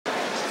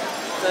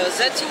the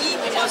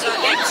ZTE Mimosa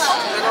X,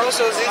 and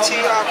also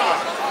ZTE Acqua.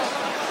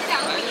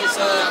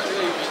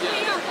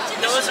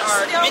 Those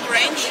are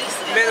mid-range.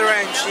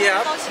 Mid-range,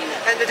 yeah.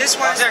 And this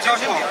one's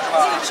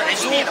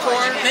Dual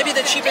core, maybe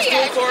the cheapest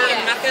dual core in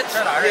the market.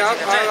 Yeah,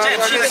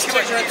 Cheapest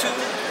Tegra 2.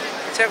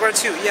 Tegra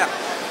 2, yeah.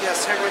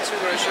 Yes, Tegra 2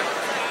 version.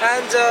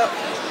 And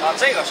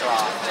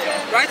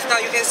right now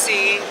you can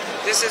see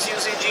this is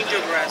using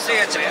gingerbread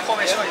software.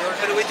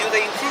 But we do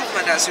the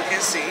improvement, as you can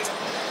see,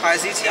 by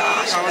ZTE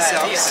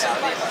ourselves.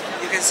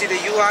 You can see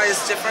the UI is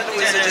different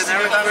with the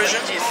generic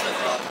version.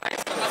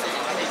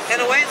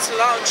 And when it's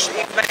launched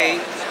in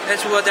May, it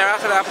will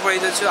directly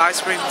upgrade to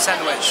ice cream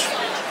sandwich.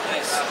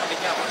 Nice.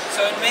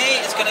 So in May,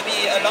 it's going to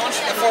be a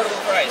launch affordable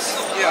price.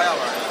 Yeah.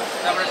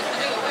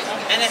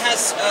 And it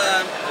has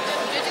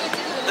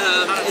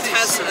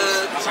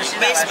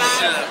base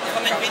map,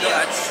 come in video.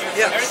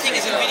 Yeah. Everything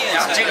is in video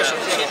inside.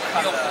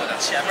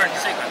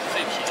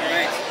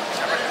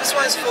 This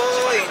one is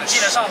 4-inch.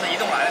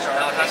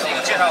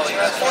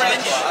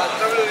 4-inch.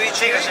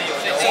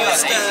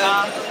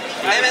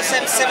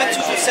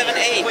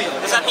 MSM7227A.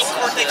 Does that mean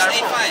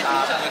Cortex-A5?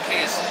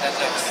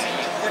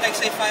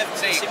 Cortex-A5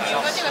 CPU.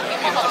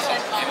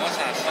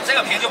 这个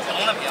屏就普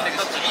通的屏，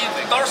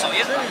都是手印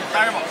的，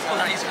但是往后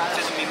上一层，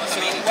这是 Mimosa。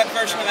 What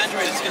version of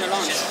Android is going to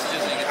launch?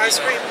 Ice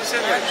cream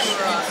sandwich.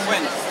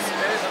 When?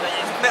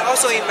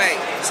 Also in May.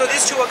 So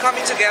these two are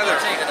coming together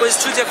with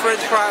two different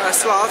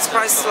price slots.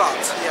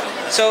 Yeah.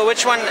 So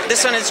which one?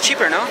 This one is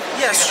cheaper, no?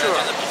 Yes, sure.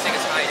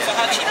 So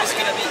how cheap is it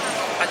going to be?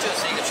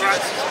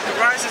 The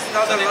price is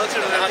not a lot to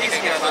release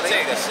yet.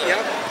 Yeah.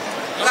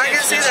 But I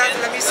can see that.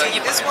 Let me see.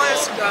 This one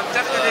is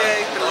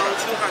definitely below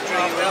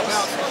 200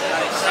 euros.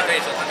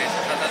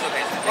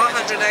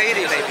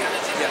 180 maybe.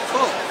 Yeah.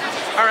 Cool.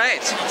 All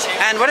right.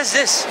 And what is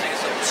this?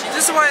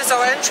 This one is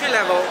our entry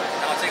level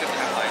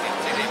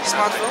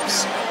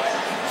smartphones.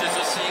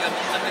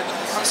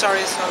 I'm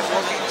sorry, it's not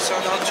working, so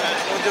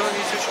we don't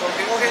need to show.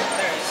 Okay.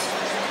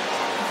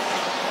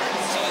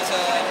 So it's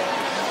a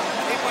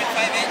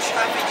 3.5-inch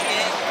half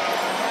VGA.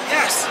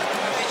 Yes.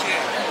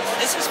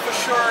 This is for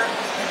sure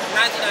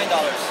 $99.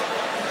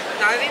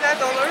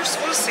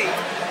 $99, we'll see.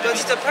 But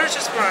the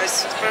purchase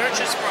price is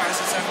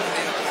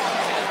definitely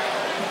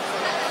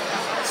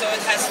So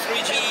it has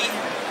 3G.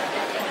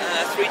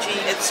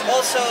 It's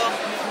also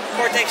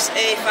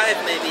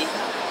Cortex-A5 maybe.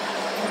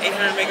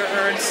 800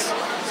 megahertz.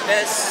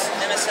 There's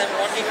MSM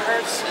 1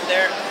 gigahertz, and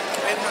there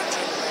 800.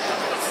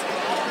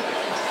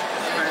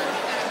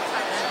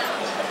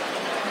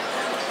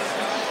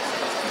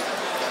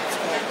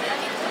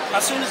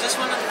 How soon is this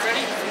one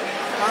ready?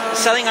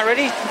 Selling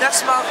already?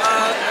 Next month,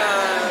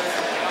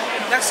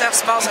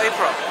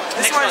 April.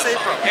 This one is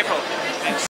April. April.